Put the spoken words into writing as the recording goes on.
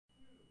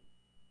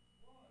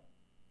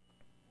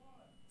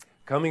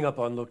Coming up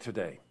on Look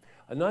Today,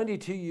 a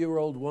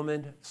 92-year-old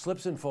woman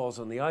slips and falls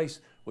on the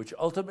ice, which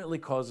ultimately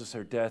causes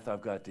her death.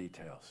 I've got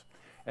details.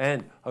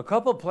 And a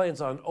couple plans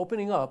on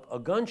opening up a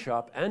gun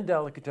shop and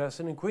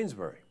delicatessen in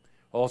Queensbury.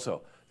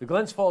 Also, the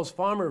Glens Falls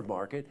Farmers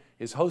Market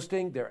is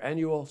hosting their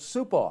annual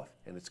Soup Off,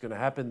 and it's going to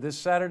happen this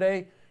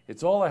Saturday.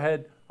 It's all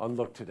ahead on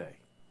Look Today.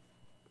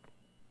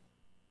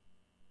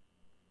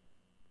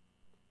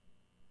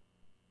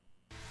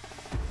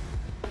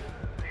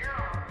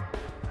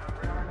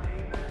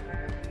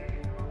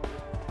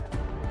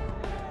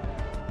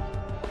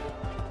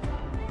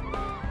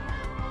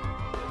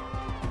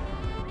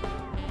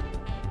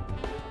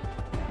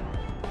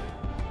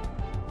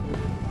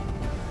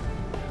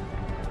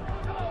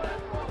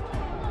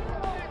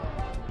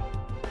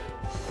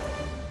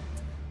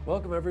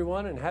 Welcome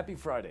everyone and happy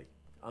Friday.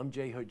 I'm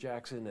Jay Hood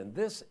Jackson and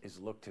this is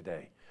Look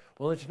Today.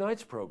 Well, in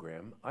tonight's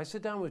program, I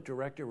sit down with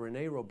director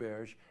Renee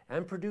Roberge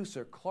and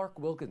producer Clark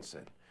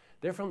Wilkinson.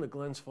 They're from the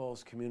Glens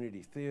Falls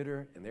Community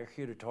Theater and they're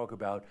here to talk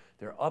about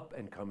their up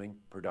and coming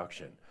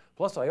production.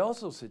 Plus, I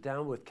also sit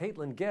down with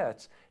Caitlin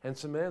Getz and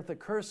Samantha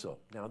Kersel.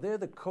 Now, they're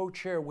the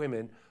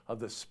co-chairwomen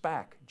of the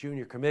SPAC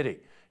Junior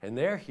Committee and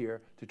they're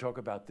here to talk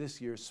about this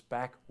year's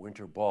SPAC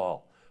Winter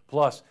Ball.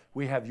 Plus,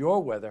 we have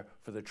your weather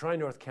for the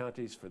Tri-North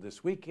counties for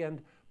this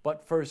weekend,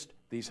 but first,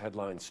 these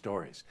headline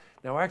stories.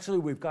 Now, actually,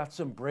 we've got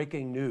some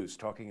breaking news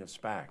talking of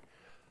SPAC.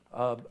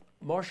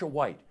 Marcia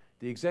White,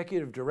 the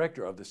executive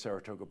director of the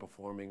Saratoga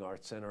Performing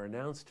Arts Center,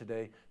 announced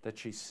today that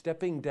she's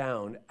stepping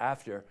down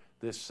after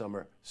this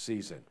summer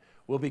season.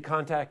 We'll be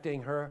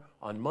contacting her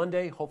on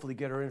Monday, hopefully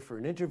get her in for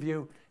an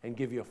interview and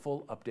give you a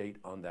full update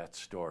on that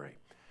story.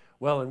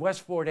 Well, in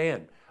West Fort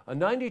Anne, a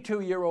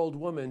 92-year-old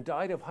woman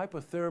died of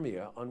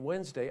hypothermia on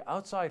Wednesday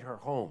outside her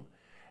home.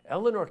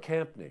 Eleanor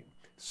Campney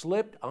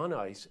slipped on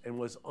ice and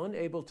was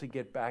unable to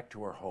get back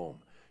to her home.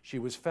 She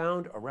was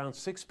found around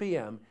 6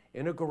 p.m.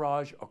 in a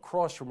garage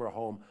across from her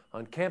home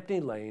on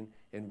Campney Lane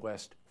in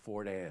West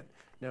Fort Anne.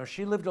 Now,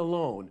 she lived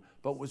alone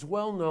but was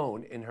well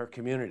known in her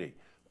community.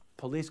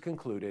 Police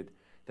concluded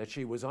that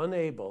she was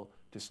unable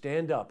to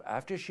stand up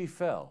after she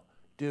fell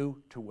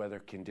due to weather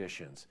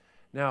conditions.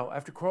 Now,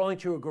 after crawling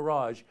to a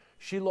garage,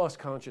 she lost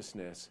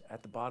consciousness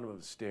at the bottom of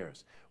the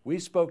stairs. We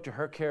spoke to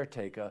her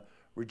caretaker,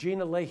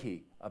 Regina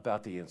Leahy,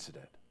 about the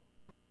incident.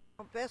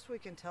 Well, best we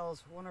can tell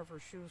is one of her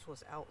shoes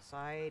was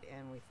outside,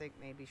 and we think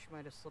maybe she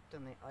might have slipped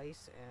in the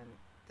ice and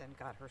then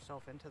got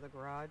herself into the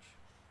garage.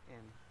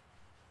 And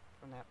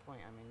from that point,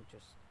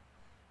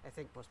 I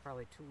think it was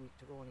probably too weak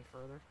to go any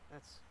further.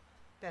 That's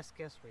best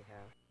guess we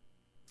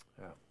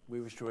have.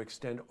 We wish to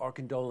extend our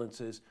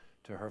condolences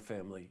to her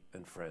family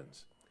and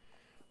friends.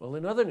 Well,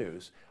 in other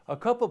news, a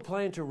couple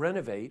plan to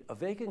renovate a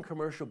vacant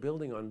commercial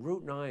building on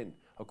Route 9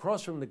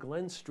 across from the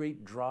Glen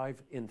Street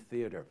Drive-In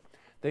Theater.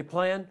 They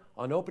plan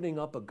on opening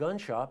up a gun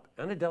shop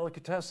and a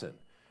delicatessen.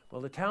 Well,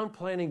 the Town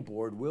Planning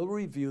Board will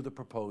review the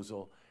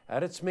proposal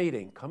at its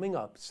meeting coming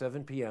up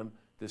 7 p.m.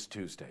 this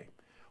Tuesday.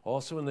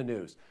 Also in the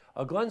news,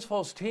 a Glens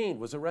Falls teen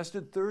was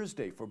arrested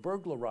Thursday for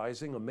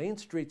burglarizing a Main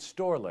Street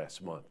store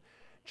last month.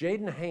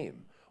 Jaden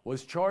Haim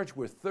was charged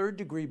with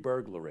third-degree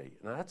burglary,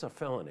 and that's a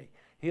felony.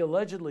 He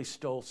allegedly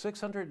stole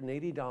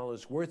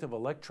 $680 worth of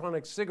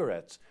electronic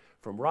cigarettes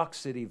from Rock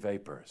City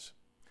Vapors.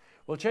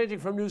 Well, changing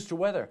from news to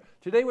weather,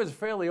 today was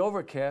fairly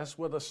overcast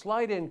with a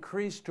slight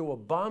increase to a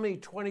balmy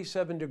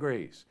 27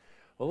 degrees.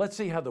 Well, let's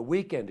see how the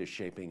weekend is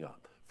shaping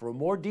up. For a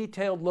more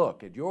detailed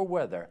look at your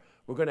weather,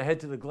 we're going to head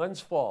to the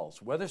Glens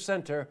Falls Weather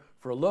Center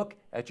for a look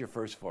at your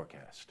first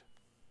forecast.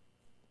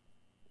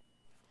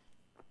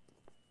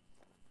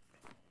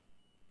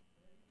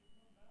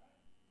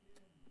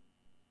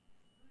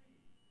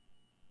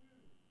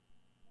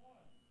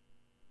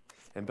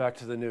 And back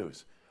to the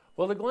news.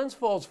 Well, the Glens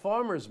Falls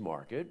Farmers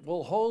Market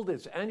will hold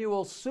its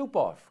annual Soup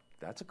Off.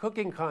 That's a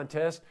cooking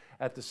contest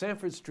at the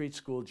Sanford Street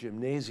School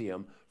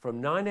Gymnasium from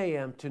 9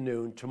 a.m. to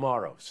noon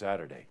tomorrow,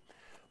 Saturday.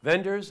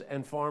 Vendors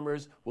and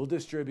farmers will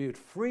distribute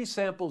free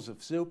samples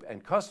of soup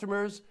and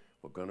customers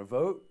will going to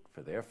vote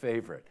for their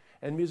favorite.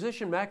 And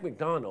musician Mac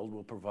McDonald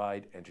will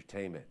provide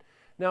entertainment.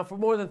 Now, for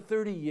more than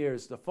 30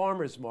 years, the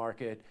Farmers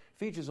Market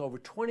features over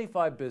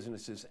 25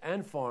 businesses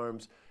and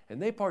farms, and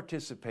they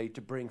participate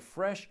to bring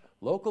fresh,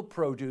 local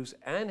produce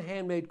and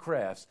handmade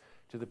crafts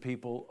to the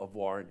people of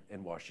Warren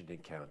and Washington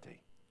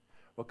County.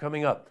 Well,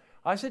 coming up,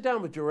 I sit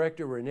down with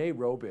director Renee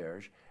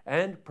Roberge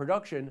and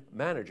production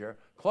manager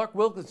Clark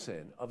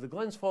Wilkinson of the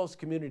Glens Falls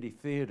Community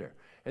Theater,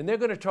 and they're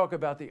going to talk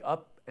about the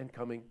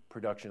up-and-coming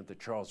production at the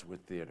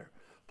Charleswood Theater.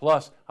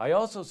 Plus, I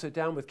also sit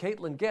down with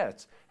Caitlin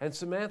Getz and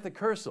Samantha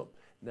Kersel.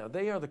 Now,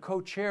 they are the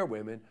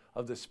co-chairwomen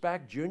of the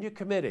SPAC Junior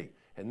Committee,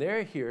 and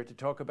they're here to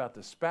talk about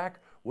the SPAC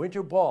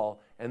Winter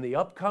Ball and the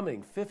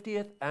upcoming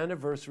 50th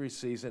anniversary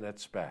season at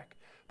SPAC.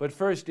 But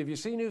first, if you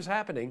see news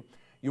happening,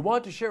 you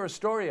want to share a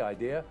story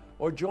idea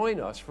or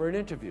join us for an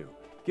interview,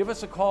 give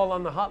us a call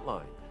on the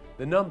hotline.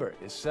 The number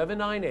is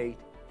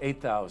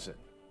 798-8000.